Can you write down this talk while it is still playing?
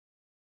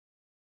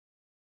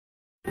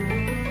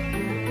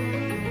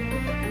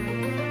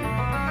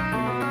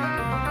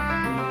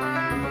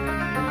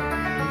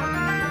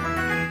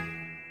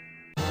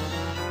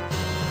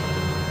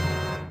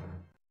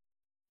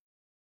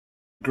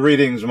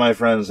Greetings, my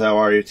friends. How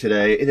are you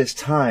today? It is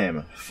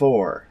time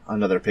for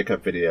another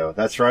pickup video.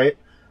 That's right.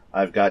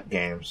 I've got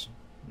games.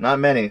 Not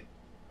many,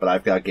 but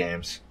I've got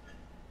games.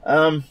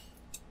 Yeah,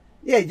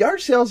 yard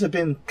sales have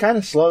been kind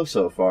of slow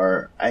so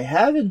far. I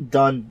haven't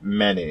done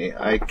many.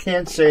 I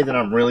can't say that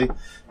I'm really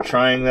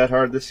trying that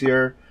hard this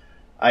year.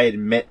 I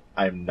admit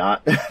I'm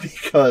not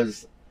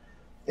because,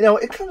 you know,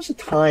 it comes a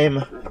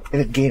time in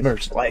a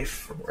gamer's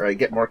life where I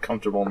get more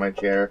comfortable in my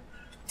chair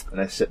and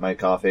I sip my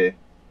coffee.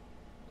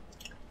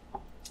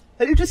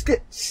 And you just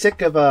get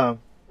sick of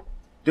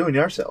doing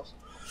yard sales.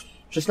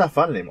 It's just not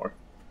fun anymore.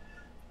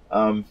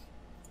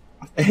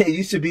 It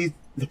used to be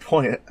the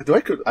point.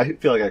 I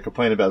feel like I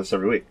complain about this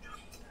every week.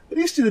 It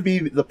used to be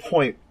the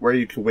point where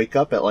you could wake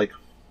up at like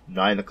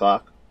 9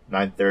 o'clock,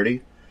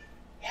 9:30,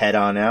 head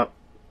on out,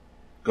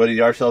 go to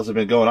yard sales that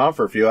have been going on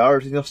for a few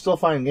hours, and you'll still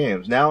find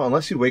games. Now,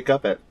 unless you wake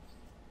up at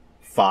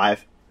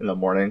 5 in the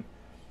morning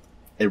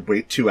and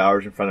wait 2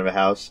 hours in front of a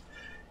house,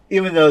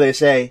 even though they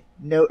say,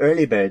 no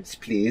early birds,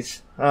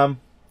 please. Yeah,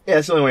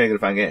 it's the only way you're going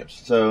to find games.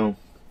 So,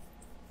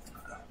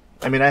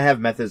 I mean, I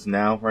have methods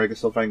now where I can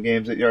still find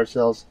games at yard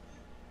sales.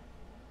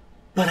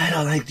 But I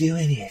don't like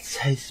doing it.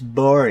 It's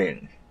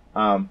boring.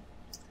 Yeah,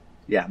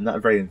 I'm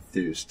not very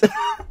enthused.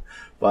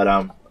 But,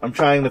 I'm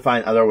trying to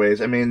find other ways.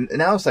 I mean,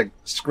 now it's like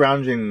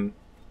scrounging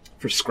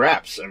for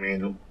scraps. I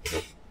mean,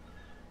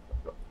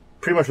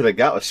 pretty much what I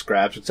got was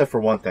scraps, except for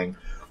one thing,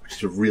 which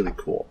is really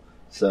cool.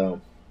 So,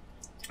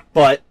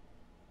 but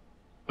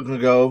I'm going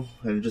to go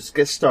and just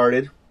get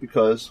started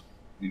because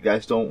you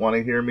guys don't want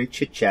to hear me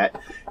chit-chat.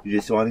 You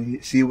just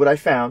want to see what I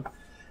found.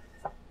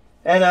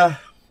 And,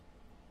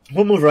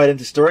 we'll move right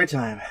into story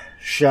time,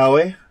 shall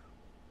we?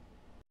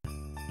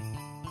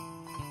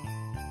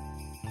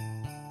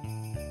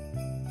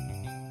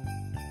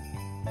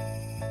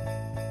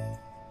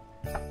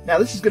 Now,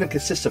 this is going to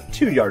consist of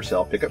 2 yard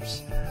sale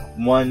pickups.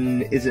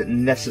 One isn't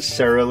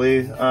necessarily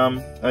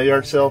a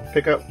yard sale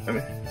pickup. I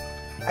mean,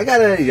 I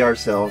got it at a yard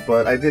sale,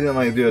 but I didn't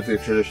like do it the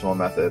traditional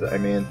method. I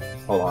mean,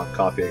 hold on,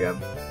 coffee again.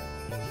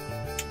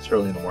 It's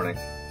early in the morning.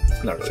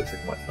 Not really, it's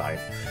like, what, 9.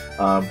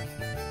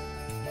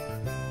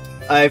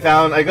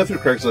 I go through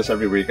Craigslist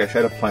every week. I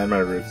try to plan my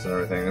routes and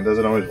everything. It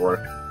doesn't always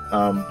work.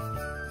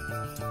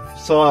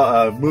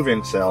 Saw a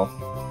moving sale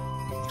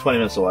 20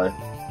 minutes away.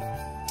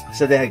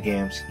 Said they had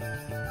games.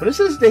 When it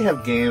says they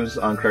have games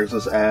on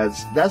Craigslist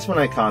ads, that's when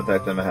I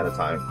contact them ahead of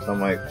time. So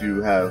I'm like, do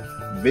you have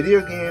video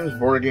games,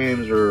 board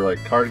games, or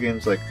like card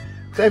games? Like,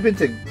 cause I've been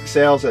to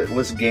sales that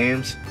list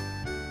games,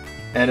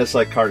 and it's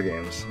like card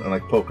games and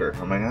like poker.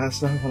 I'm like,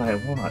 that's not what I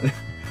want.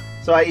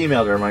 So I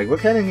emailed her. I'm like, what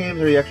kind of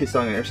games are you actually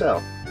selling at your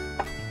sale?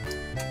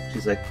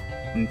 She's like,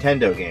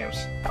 Nintendo games.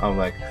 I'm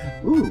like,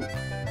 ooh,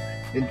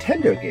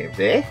 Nintendo games,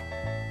 eh?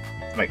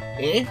 I'm like,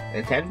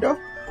 Nintendo?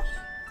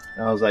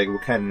 And I was like,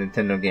 what kind of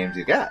Nintendo games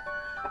you got?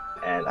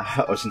 And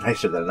I was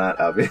nicer than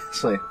that,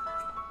 obviously.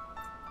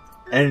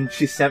 And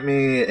she sent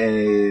me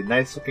a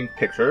nice looking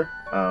picture,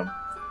 yeah,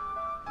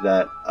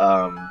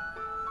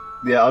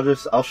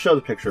 I'll show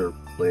the picture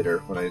later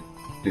when I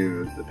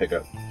do the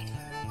pickup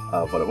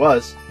of what it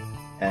was.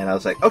 And I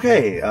was like,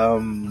 okay, I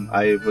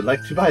would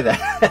like to buy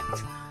that.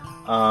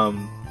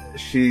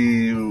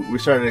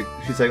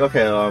 She's like,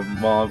 okay,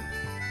 well,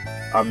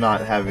 I'm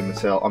not having the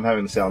sale, I'm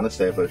having the sale on this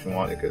day, but if you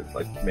want, you could,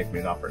 like, make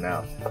me an offer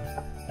now.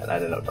 And I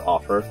didn't know what to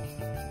offer,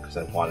 because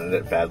I wanted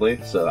it badly,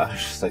 so I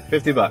was just like,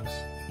 $50.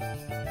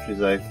 She's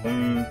like,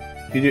 can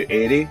you do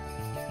 80?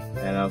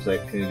 And I was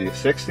like, can you do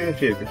 60?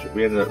 She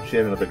ended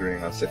up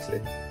agreeing on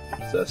 60.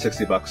 So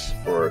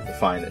 $60 for the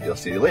fine that you'll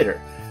see later,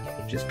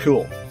 which is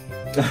cool.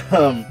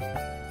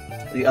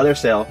 The other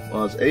sale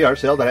was a yard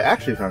sale that I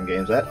actually found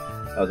games at.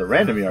 That was a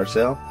random yard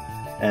sale.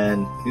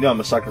 And, you know, I'm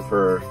a sucker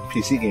for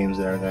PC games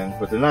and everything,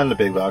 but they're not in the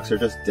big box, they're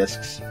just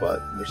discs,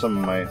 but they're some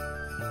of my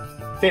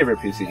favorite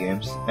PC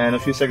games, and a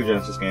few Sega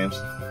Genesis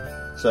games.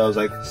 So I was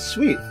like,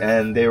 sweet,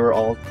 and they were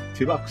all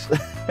 $2.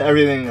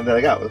 Everything that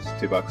I got was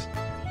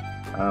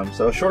 $2.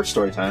 So a short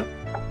story time,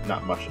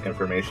 not much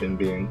information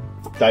being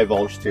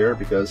divulged here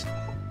because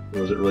it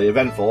wasn't really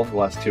eventful the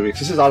last 2 weeks.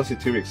 This is honestly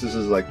 2 weeks. This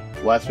is like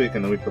last week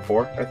and the week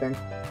before, I think.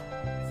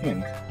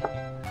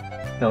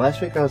 No,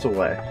 last week I was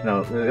away.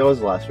 No, it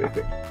was last week.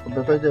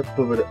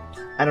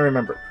 I don't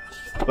remember.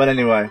 But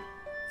anyway,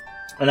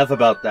 enough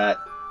about that.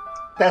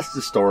 That's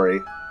the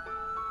story.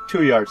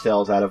 2 yard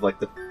sales out of like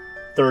the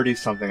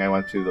 30-something I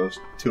went to those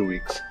 2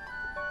 weeks.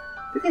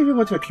 I think I even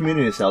went to a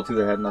community sale too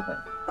that had nothing.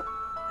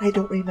 I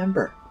don't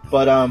remember.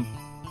 But,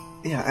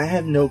 yeah, I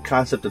have no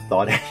concept of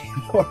thought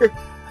anymore.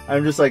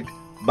 I'm just like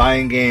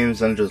buying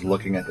games and just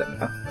looking at them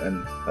now.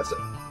 And that's it.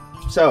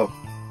 So,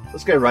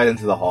 let's get right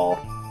into the haul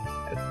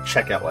and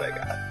check out what I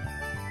got.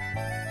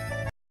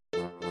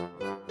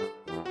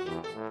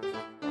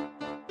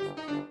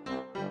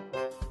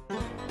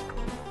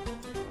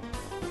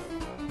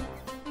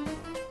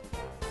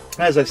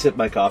 As I sip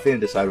my coffee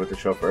and decide what to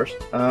show first,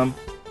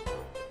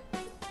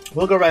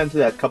 we'll go right into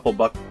that couple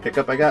buck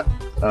pickup I got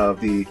of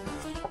the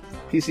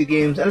PC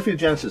games and a few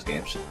Genesis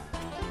games.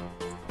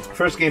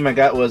 First game I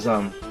got was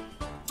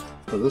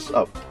this?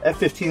 Oh,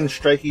 F-15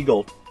 Strike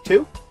Eagle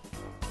 2.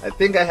 I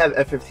think I have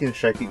F-15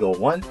 Strike Eagle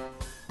 1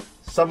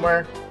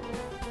 somewhere.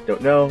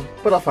 Don't know,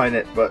 but I'll find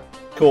it, but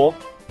cool.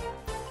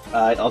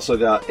 I also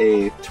got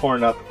a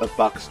torn up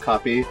box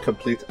copy,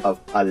 complete,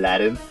 of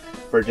Aladdin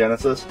for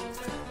Genesis.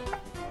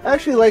 I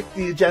actually like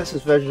the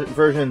Genesis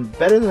version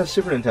better than the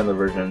Super Nintendo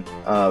version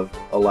of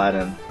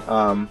Aladdin.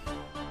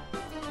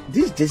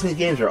 These Disney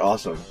games are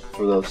awesome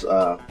for those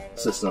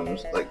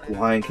systems, like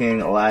Lion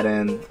King,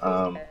 Aladdin.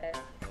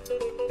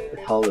 What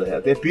the hell do they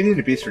have? They have Beauty and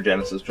the Beast for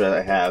Genesis, which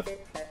I have,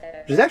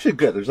 which is actually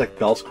good. There's like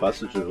Bell's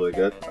Quest, which is really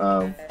good.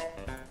 And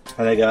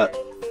I got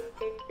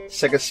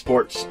Sega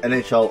Sports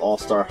NHL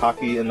All-Star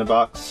Hockey in the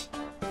box.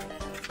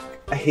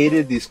 I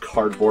hated these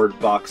cardboard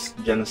box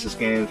Genesis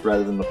games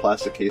rather than the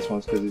plastic case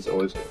ones because these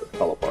always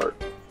fell apart.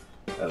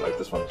 And like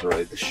this one's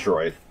already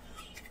destroyed.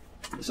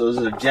 So those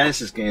are the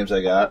Genesis games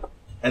I got.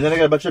 And then I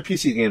got a bunch of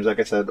PC games, like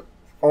I said.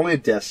 Only a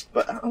disc,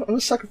 but I'm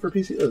a sucker for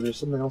PC. Oh, there's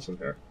something else in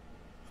here.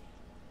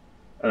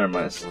 Oh, never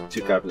mind, it's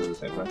 2 copies of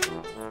the same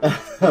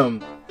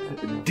thing.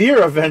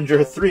 Dear Avenger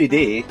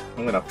 3D.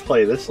 I'm gonna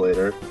play this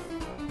later.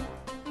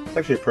 It's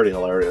actually pretty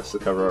hilarious, the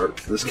cover art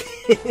for this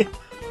game.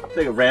 It's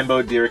like a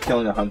Rambo deer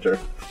killing a hunter.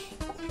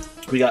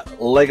 We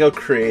got Lego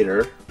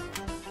Creator.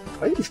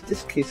 Why do these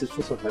disc cases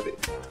feel so heavy?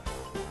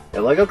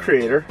 Yeah, Lego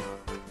Creator.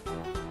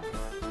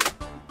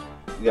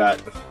 We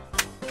got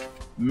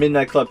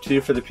Midnight Club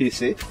 2 for the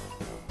PC.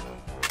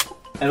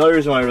 And the only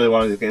reason why I really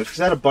wanted these games is because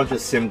it had a bunch of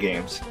sim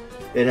games.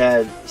 It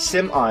had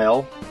Sim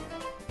Isle,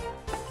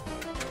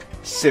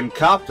 Sim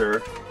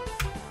Copter,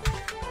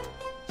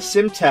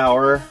 Sim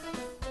Tower,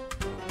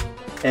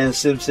 and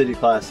Sim City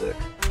Classic.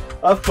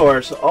 Of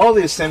course, all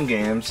these sim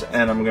games,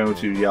 and I'm going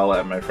to yell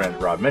at my friend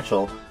Rob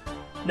Mitchell,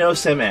 no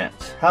Sim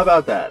Ants. How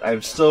about that?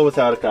 I'm still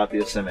without a copy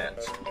of Sim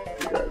Ants.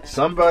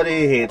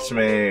 Somebody hates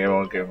me, I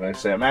won't give me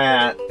Sim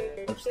Ant.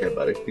 I'm just kidding,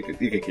 buddy.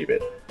 You can keep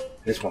it.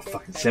 I just want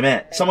fucking Sim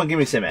Ant. Someone give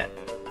me Sim Ant.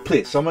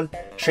 Please, someone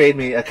trade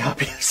me a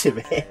copy of Sim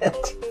Ant.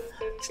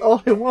 That's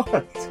all I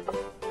want.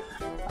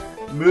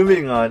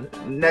 Moving on,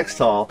 next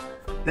haul.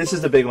 This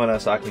is the big one I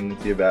was talking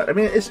to you about. I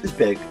mean, it's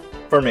big.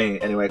 For me,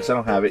 anyway, because I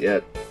don't have it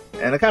yet.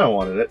 And I kind of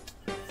wanted it.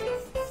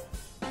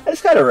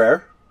 It's kind of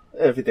rare,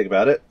 if you think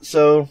about it.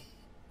 So,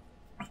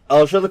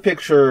 I'll show the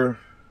picture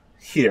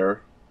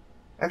here.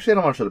 Actually, I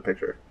don't want to show the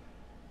picture.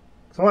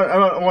 I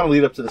want to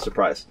lead up to the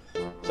surprise.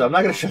 So I'm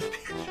not going to show the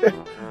picture.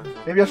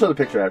 Maybe I'll show the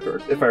picture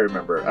afterwards, if I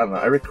remember. I don't know.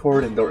 I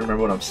record and don't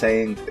remember what I'm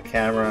saying to the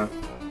camera.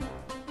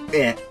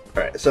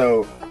 Alright,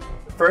 so,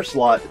 first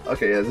lot.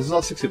 Okay, yeah, this is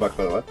all $60, by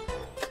the way.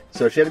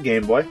 So she had a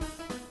Game Boy.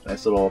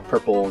 Nice little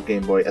purple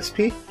Game Boy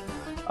SP.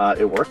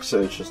 It works,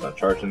 so it's just not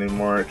charged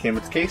anymore. It came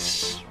with the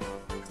case.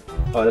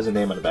 Oh, there's a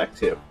name on the back,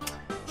 too.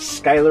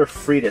 Skylar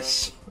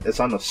Freitas. It's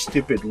on those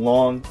stupid,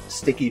 long,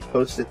 sticky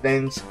post-it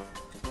things.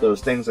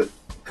 Those things that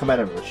come out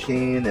of a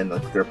machine and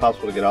they're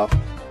impossible to get off.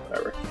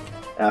 Whatever.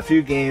 A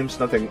few games,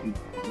 nothing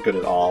good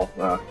at all.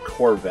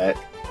 Corvette.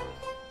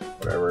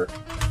 Whatever.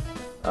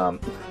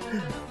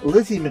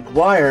 Lizzie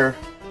McGuire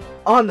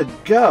on the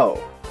go.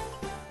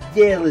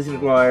 Yeah, Lizzie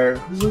McGuire.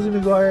 Who's Lizzie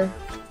McGuire?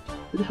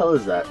 Who the hell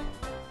is that?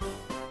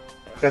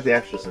 I forgot the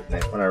actress's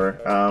name. Whatever.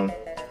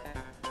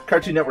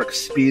 Cartoon Network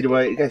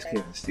Speedway. You guys can't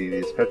even see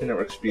these. Cartoon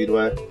Network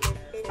Speedway. I'm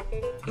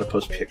gonna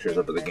post pictures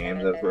up of the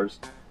games afterwards.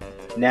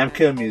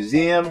 Namco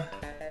Museum.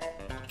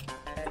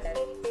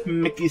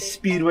 Mickey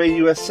Speedway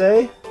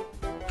USA.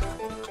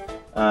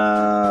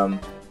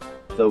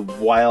 The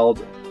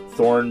Wild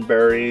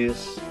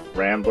Thornberries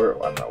Rambler.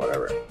 I don't know,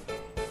 whatever.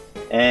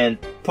 And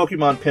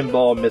Pokemon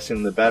Pinball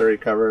missing the battery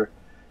cover,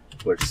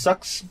 which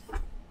sucks.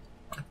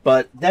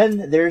 But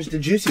then there's the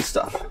juicy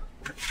stuff.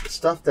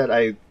 Stuff that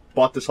I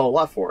bought this whole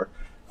lot for.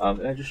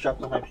 And I just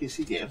dropped on my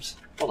PC games.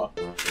 Hold on.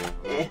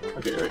 Okay,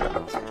 there we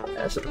go. And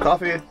a sip of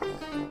coffee.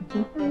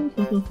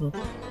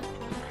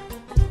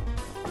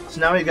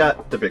 So now we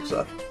got the big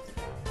stuff.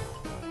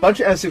 Bunch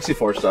of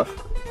N64 stuff.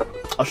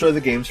 I'll show you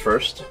the games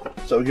first.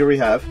 So here we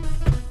have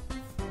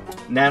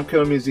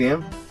Namco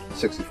Museum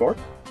 64.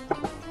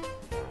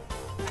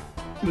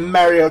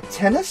 Mario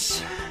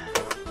Tennis.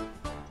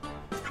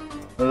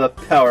 The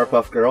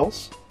Powerpuff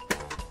Girls.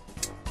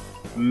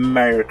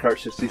 Mario Kart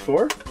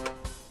 64.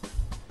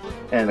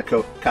 And a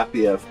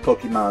copy of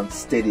Pokemon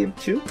Stadium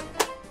 2.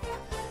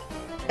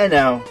 And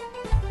now,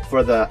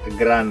 for the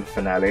grand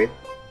finale.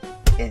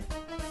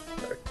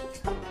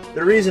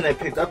 The reason I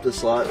picked up this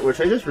slot, which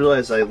I just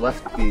realized I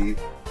left the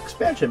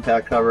expansion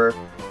pack cover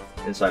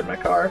inside my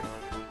car,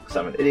 because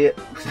I'm an idiot.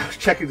 I was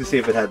checking to see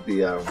if it had what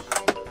the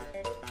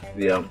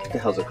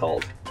hell's it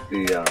called?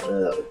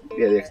 The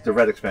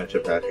red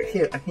expansion pack.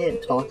 I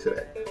can't talk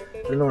today.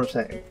 I don't know what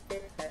I'm saying.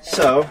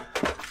 So,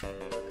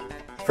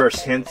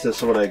 first hint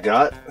is what I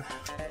got.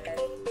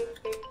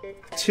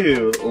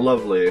 2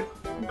 lovely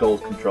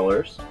gold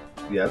controllers.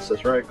 Yes,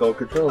 that's right, gold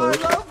controllers.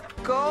 I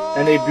love gold.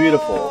 And a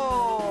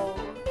beautiful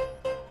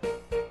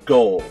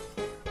gold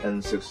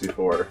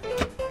N64.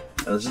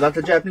 And this is not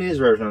the Japanese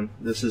version.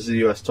 This is the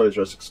US Toys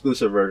R Us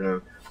exclusive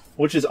version,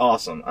 which is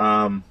awesome.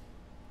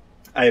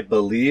 I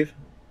believe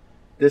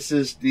this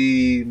is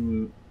the...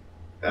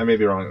 I may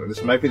be wrong.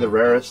 This might be the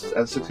rarest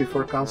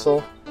N64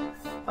 console.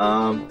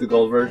 The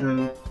gold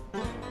version,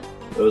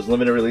 it was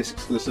limited release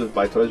exclusive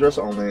by Toys R Us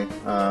only.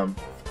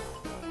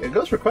 It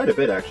goes for quite a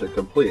bit actually,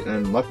 complete,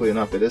 and luckily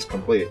enough it is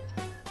complete.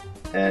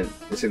 And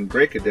it's in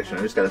great condition.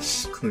 I just gotta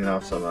clean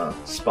off some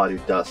spotty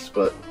dust,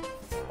 but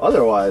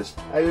otherwise,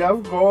 I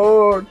love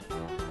gold!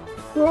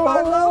 Gold!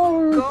 I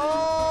love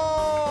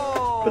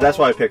gold! But that's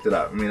why I picked it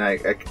up. I mean, I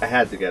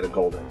had to get a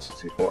gold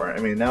N64.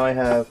 I mean, now I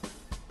have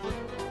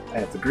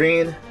the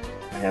green,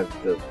 I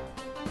have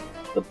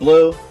the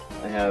blue,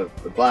 I have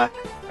the black,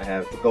 I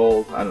have the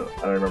gold. I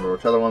don't remember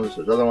which other ones.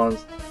 There's other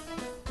ones,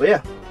 but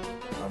yeah,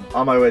 I'm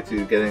on my way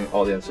to getting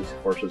all the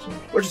N64 systems,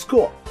 which is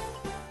cool.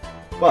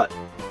 But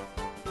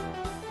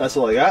that's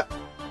all I got.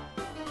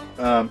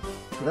 Yeah,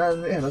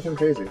 nothing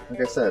crazy.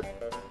 Like I said,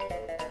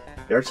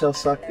 yard sales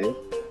suck, dude.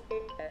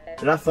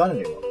 They're not fun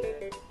anymore.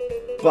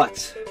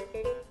 But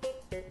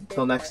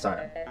until next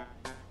time.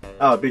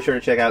 Oh, be sure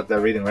to check out the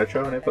Reading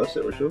Retro when I post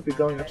it, which will be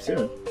going up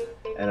soon.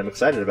 And I'm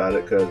excited about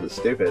it because it's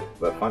stupid,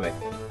 but funny.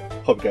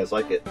 Hope you guys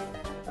like it.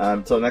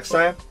 Until next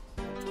time,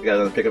 we got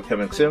another pickup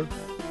coming soon.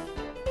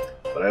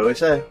 But I always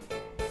say,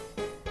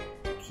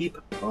 keep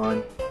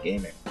on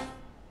gaming.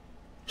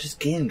 Just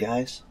game,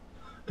 guys.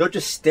 Don't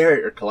just stare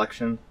at your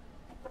collection.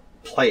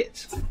 Play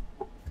it.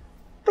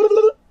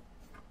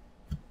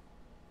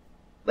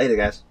 Later,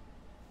 guys.